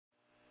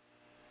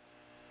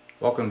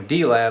Welcome to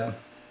D-Lab.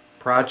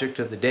 Project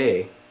of the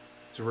day.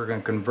 So we're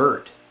going to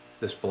convert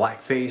this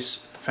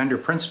blackface Fender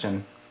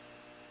Princeton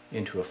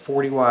into a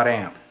 40-watt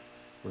amp.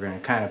 We're going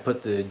to kind of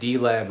put the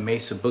D-Lab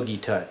Mesa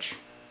Boogie touch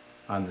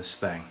on this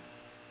thing.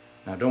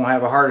 Now don't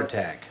have a heart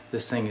attack.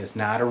 This thing is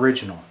not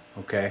original,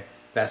 okay?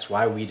 That's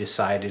why we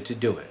decided to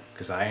do it,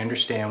 because I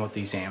understand what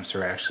these amps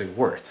are actually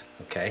worth,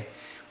 okay?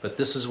 But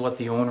this is what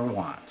the owner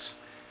wants.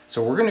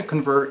 So we're going to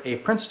convert a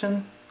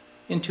Princeton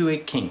into a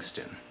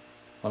Kingston.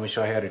 Let me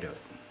show you how to do it.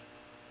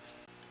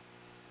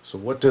 So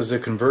what does the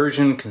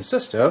conversion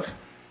consist of?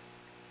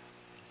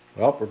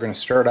 Well, we're going to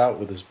start out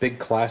with this big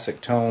classic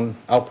tone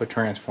output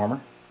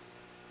transformer.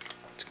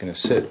 It's going to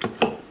sit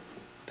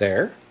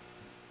there.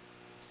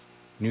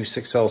 New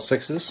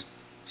 6L6s,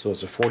 so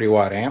it's a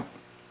 40-watt amp.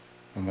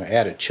 I'm going to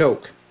add a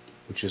choke,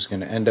 which is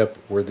going to end up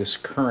where this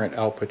current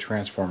output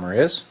transformer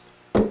is.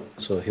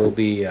 So he'll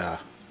be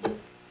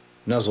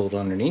nuzzled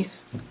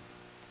underneath.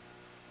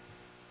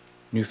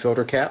 New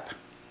filter cap,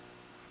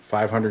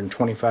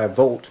 525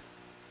 volt.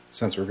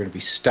 Since we're going to be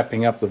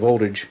stepping up the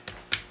voltage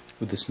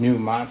with this new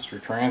monster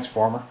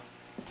transformer.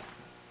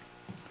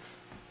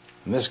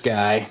 And this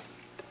guy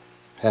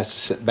has to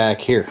sit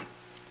back here.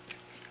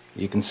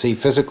 You can see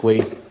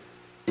physically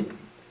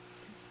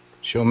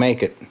she'll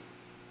make it,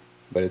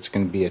 but it's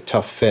going to be a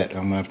tough fit. I'm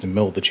going to have to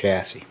mill the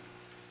chassis.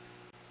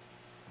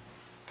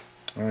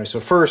 Alright, so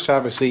first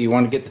obviously you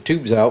want to get the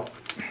tubes out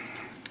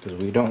because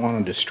we don't want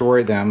to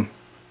destroy them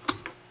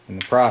in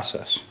the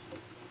process.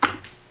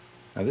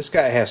 Now this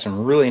guy has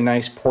some really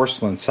nice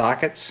porcelain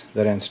sockets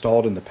that I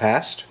installed in the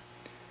past.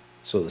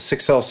 So the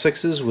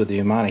 6L6s, with the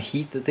amount of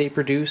heat that they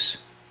produce,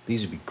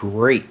 these would be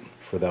great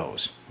for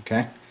those.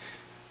 Okay,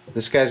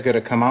 this guy's got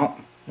to come out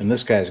and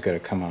this guy's got to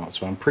come out.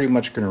 So I'm pretty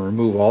much going to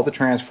remove all the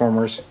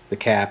transformers, the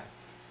cap.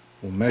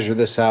 We'll measure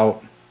this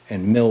out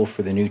and mill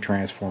for the new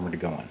transformer to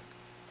go in.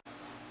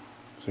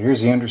 So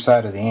here's the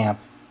underside of the amp.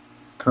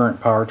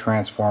 Current power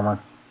transformer.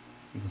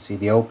 You can see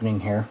the opening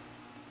here.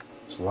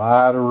 There's a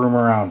lot of room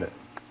around it.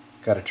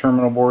 Got a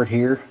terminal board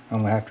here I'm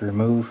going to have to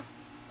remove.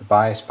 The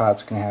bias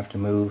spot's going to have to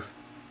move.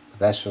 But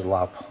that should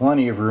allow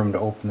plenty of room to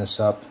open this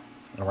up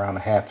around a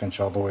 ½ inch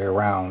all the way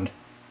around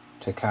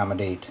to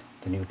accommodate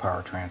the new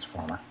power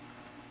transformer.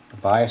 The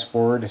bias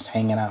board is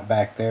hanging out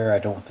back there. I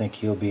don't think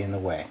he'll be in the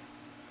way.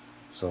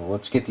 So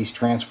let's get these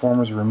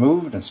transformers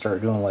removed and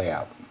start doing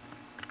layout.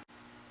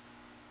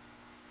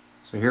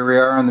 So here we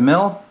are on the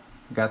mill.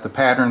 Got the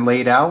pattern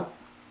laid out.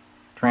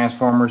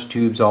 Transformers,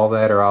 tubes, all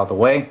that are out of the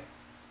way.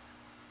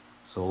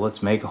 So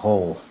let's make a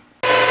hole.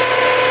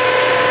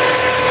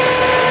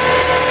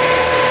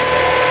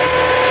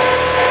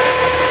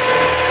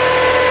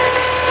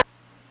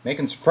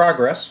 Making some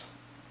progress.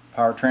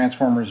 Power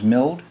transformer is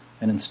milled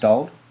and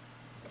installed.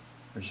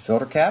 There's your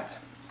filter cap.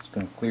 It's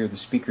going to clear the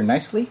speaker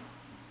nicely.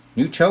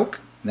 New choke.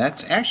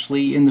 That's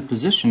actually in the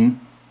position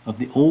of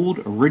the old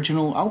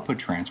original output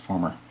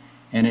transformer.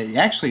 And it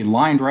actually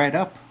lined right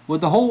up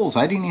with the holes.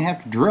 I didn't even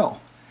have to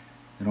drill.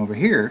 And over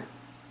here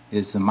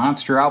is the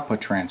monster output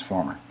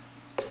transformer.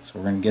 So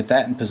we're going to get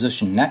that in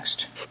position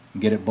next,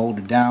 get it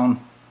bolted down,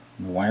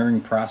 and the wiring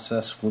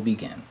process will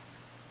begin.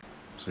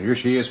 So here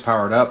she is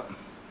powered up.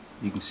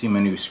 You can see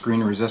my new screen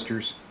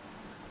resistors.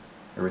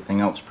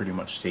 Everything else pretty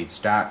much stayed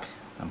stock.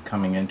 I'm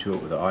coming into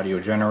it with an audio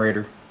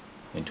generator,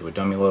 into a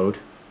dummy load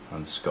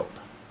on the scope.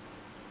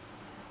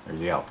 There's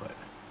the output.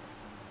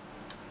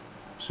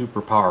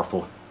 Super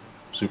powerful,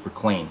 super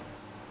clean.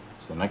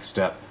 So next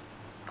step,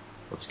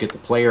 let's get the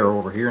player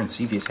over here and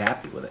see if he's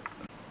happy with it.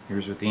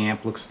 Here's what the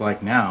amp looks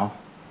like now.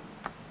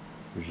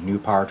 There's your new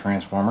power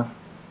transformer,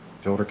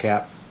 filter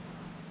cap,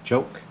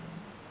 choke.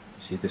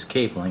 You see this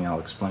cabling, I'll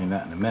explain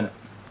that in a minute.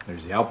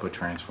 There's the output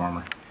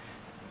transformer.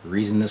 The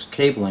reason this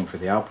cabling for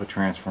the output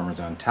transformer is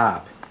on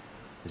top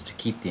is to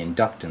keep the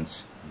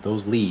inductance of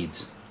those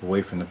leads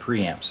away from the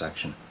preamp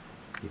section.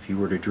 If you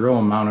were to drill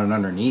and mount it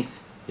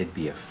underneath, it'd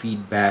be a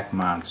feedback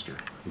monster.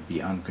 It'd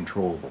be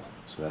uncontrollable.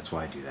 So that's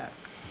why I do that.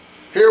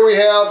 Here we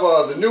have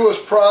the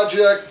newest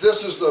project.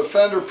 This is the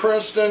Fender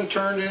Princeton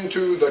turned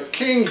into the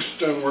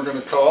Kingston, we're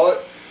going to call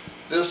it.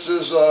 This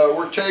is,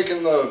 we're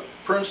taking the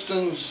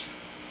Princeton's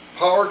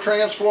power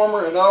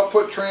transformer and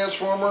output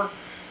transformer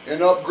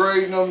and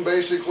upgrading them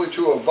basically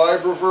to a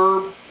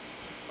Vibroverb,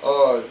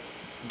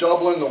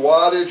 doubling the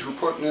wattage. We're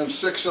putting in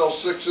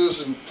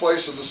 6L6s in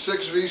place of the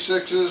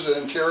 6V6s,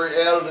 and Terry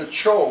added a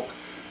choke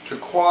to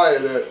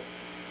quiet it.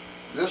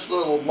 This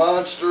little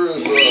monster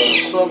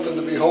is something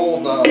to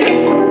behold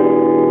now.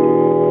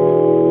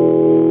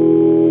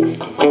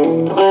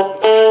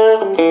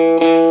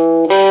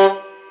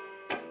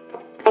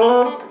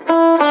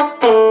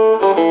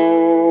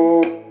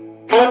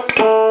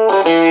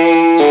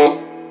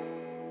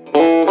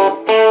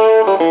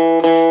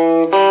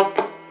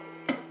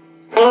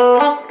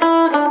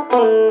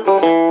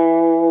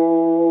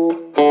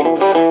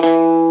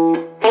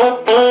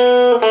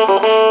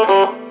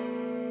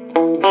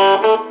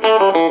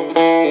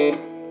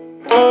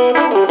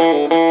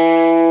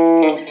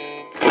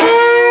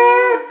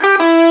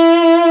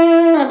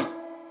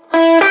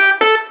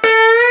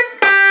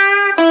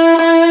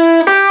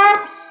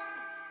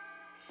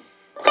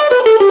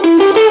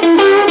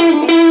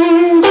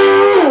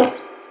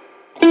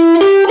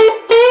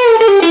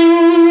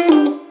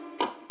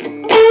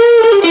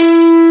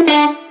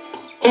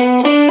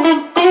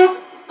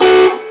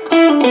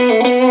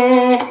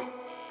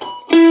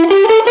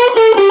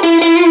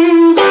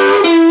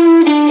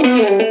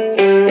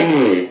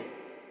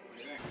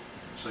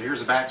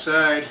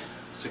 backside,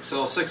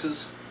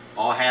 6L6s,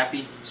 all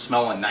happy,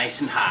 smelling nice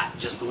and hot,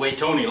 just the way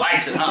Tony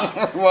likes it,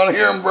 huh? Want to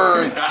hear them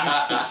burn.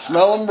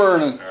 Smell them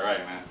burning. All right,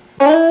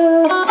 man.